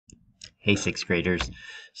Hey, sixth graders.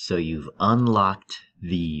 So you've unlocked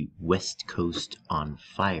the West Coast on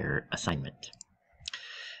Fire assignment.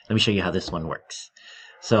 Let me show you how this one works.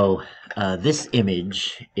 So this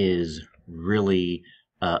image is really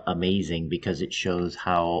amazing because it shows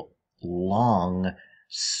how long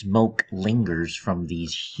smoke lingers from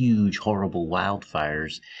these huge, horrible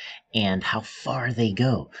wildfires and how far they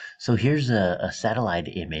go. So here's a satellite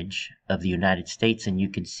image of the United States, and you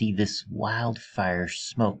can see this wildfire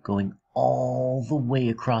smoke going all the way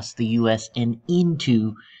across the U.S. and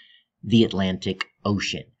into the Atlantic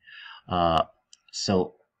Ocean.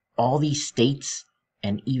 So all these states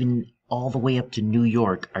and even all the way up to New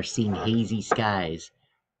York are seeing hazy skies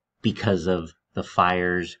because of the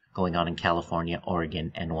fires going on in California,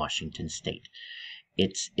 Oregon, and Washington State.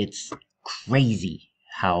 It's crazy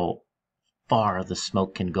how far the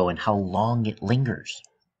smoke can go and how long it lingers.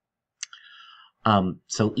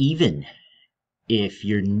 So even if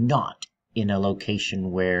you're not in a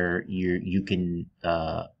location where you can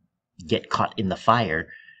get caught in the fire,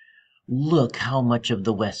 look how much of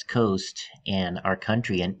the West Coast and our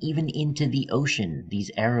country and even into the ocean,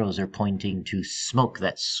 these arrows are pointing to smoke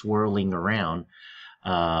that's swirling around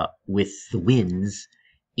with the winds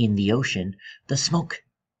in the ocean. The smoke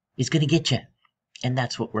is going to get you. And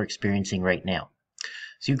that's what we're experiencing right now.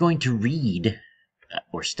 So you're going to read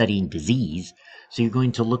or studying disease. So you're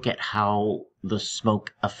going to look at how the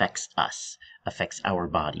smoke affects us, affects our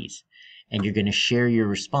bodies. And you're going to share your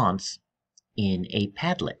response in a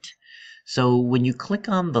Padlet. So when you click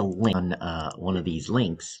on the link on one of these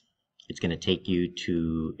links, it's going to take you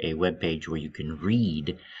to a web page where you can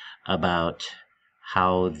read about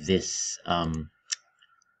how this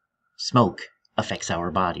smoke affects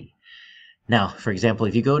our body. Now, for example,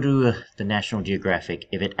 if you go to the National Geographic,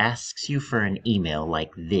 if it asks you for an email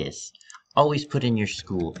like this, always put in your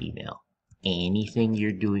school email. Anything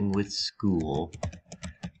you're doing with school,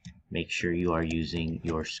 make sure you are using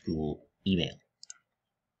your school email.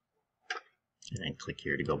 And then click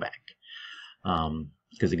here to go back.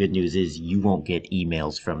 Because the good news is you won't get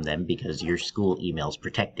emails from them because your school email is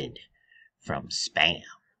protected from spam.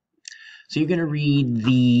 So you're going to read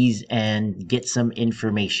these and get some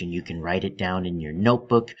information. You can write it down in your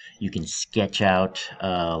notebook. You can sketch out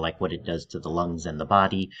like what it does to the lungs and the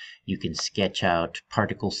body. You can sketch out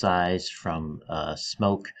particle size from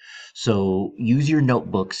smoke. So use your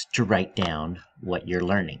notebooks to write down what you're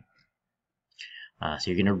learning. So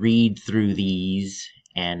you're going to read through these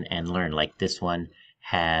and learn. Like this one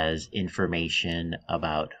has information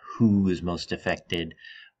about who is most affected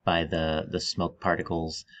by the smoke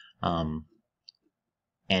particles.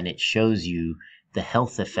 And it shows you the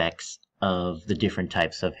health effects of the different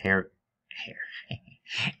types of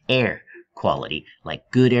air quality,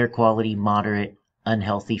 like good air quality, moderate,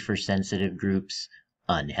 unhealthy for sensitive groups,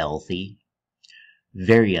 unhealthy,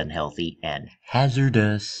 very unhealthy, and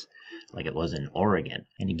hazardous, like it was in Oregon.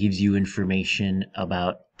 And it gives you information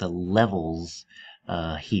about the levels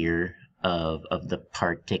here of the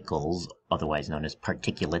particles, otherwise known as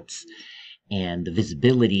particulates, and the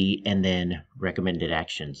visibility, and then recommended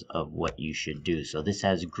actions of what you should do. So this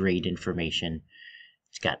has great information.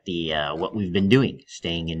 It's got the what we've been doing,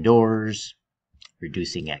 staying indoors,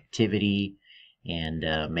 reducing activity, and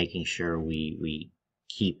making sure we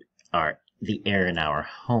keep the air in our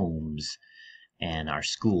homes and our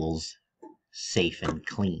schools safe and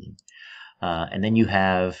clean. And then you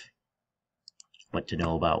have what to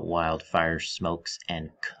know about wildfire smokes and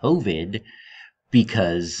COVID,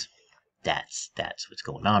 because that's what's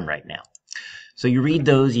going on right now. So you read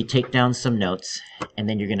those, you take down some notes, and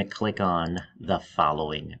then you're going to click on the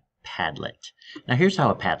following Padlet. Now here's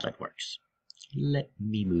how a Padlet works. Let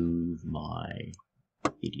me move my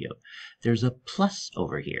video. There's a plus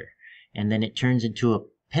over here, and then it turns into a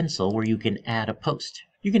pencil where you can add a post.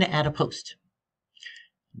 You're going to add a post.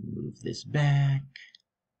 Move this back.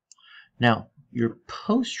 Now, your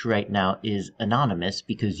post right now is anonymous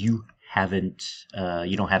because you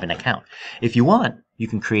don't have an account. If you want, you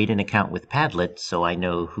can create an account with Padlet so I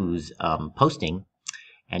know who's posting,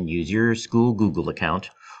 and use your school Google account,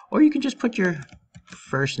 or you can just put your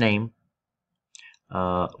first name,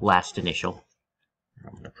 last initial.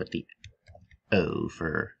 I'm going to put the O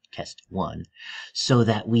for test 1 so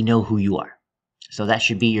that we know who you are. So that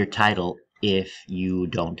should be your title if you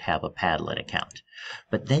don't have a Padlet account.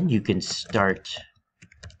 But then you can start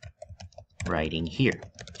writing here.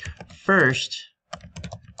 First,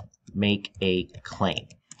 make a claim.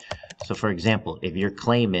 So for example, if your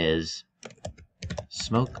claim is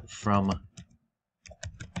smoke from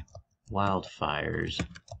wildfires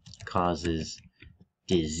causes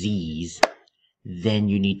disease, then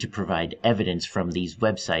you need to provide evidence from these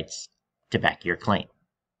websites to back your claim.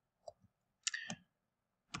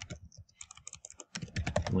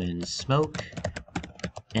 When smoke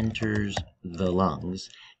enters the lungs,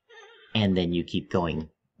 and then you keep going,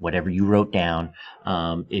 whatever you wrote down.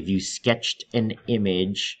 If you sketched an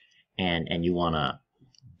image and you want to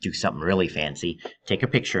do something really fancy, take a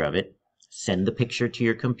picture of it, send the picture to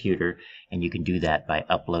your computer, and you can do that by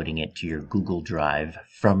uploading it to your Google Drive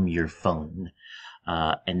from your phone.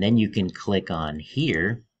 And then you can click on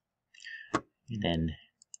here, and then,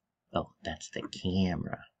 oh, that's the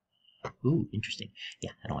camera. Ooh, interesting.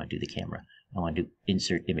 Yeah, I don't want to do the camera. I want to do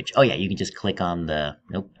insert image. Oh yeah, you can just click on the,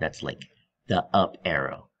 nope, that's like the up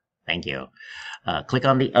arrow. Thank you. Click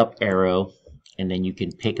on the up arrow, and then you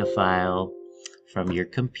can pick a file from your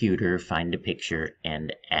computer, find a picture,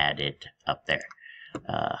 and add it up there.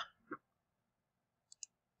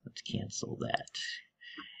 Let's cancel that.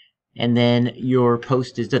 And then your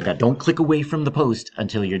post is done. Now, don't click away from the post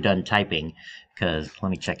until you're done typing, because let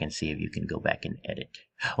me check and see if you can go back and edit.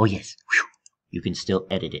 Oh, yes. Whew. You can still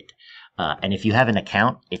edit it. And if you have an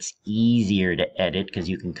account, it's easier to edit because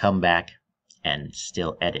you can come back and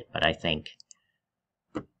still edit. But I think,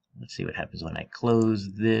 let's see what happens when I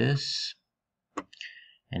close this.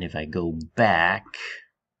 And if I go back,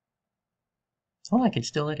 oh, I can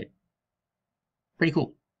still edit. Pretty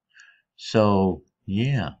cool. So,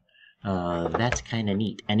 yeah. That's kind of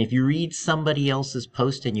neat. And if you read somebody else's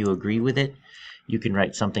post and you agree with it, you can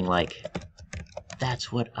write something like,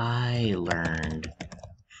 that's what I learned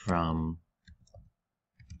from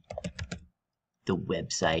the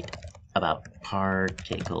website about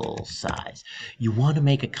particle size. You want to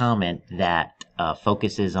make a comment that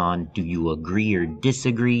focuses on, do you agree or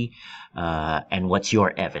disagree, and what's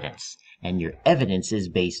your evidence? And your evidence is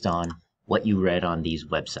based on what you read on these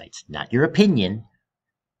websites, not your opinion.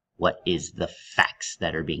 What is the facts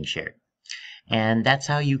that are being shared? And that's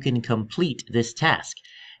how you can complete this task.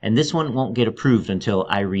 And this one won't get approved until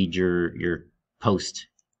I read your post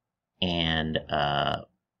and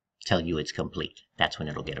tell you it's complete. That's when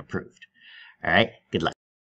it'll get approved. All right, good luck.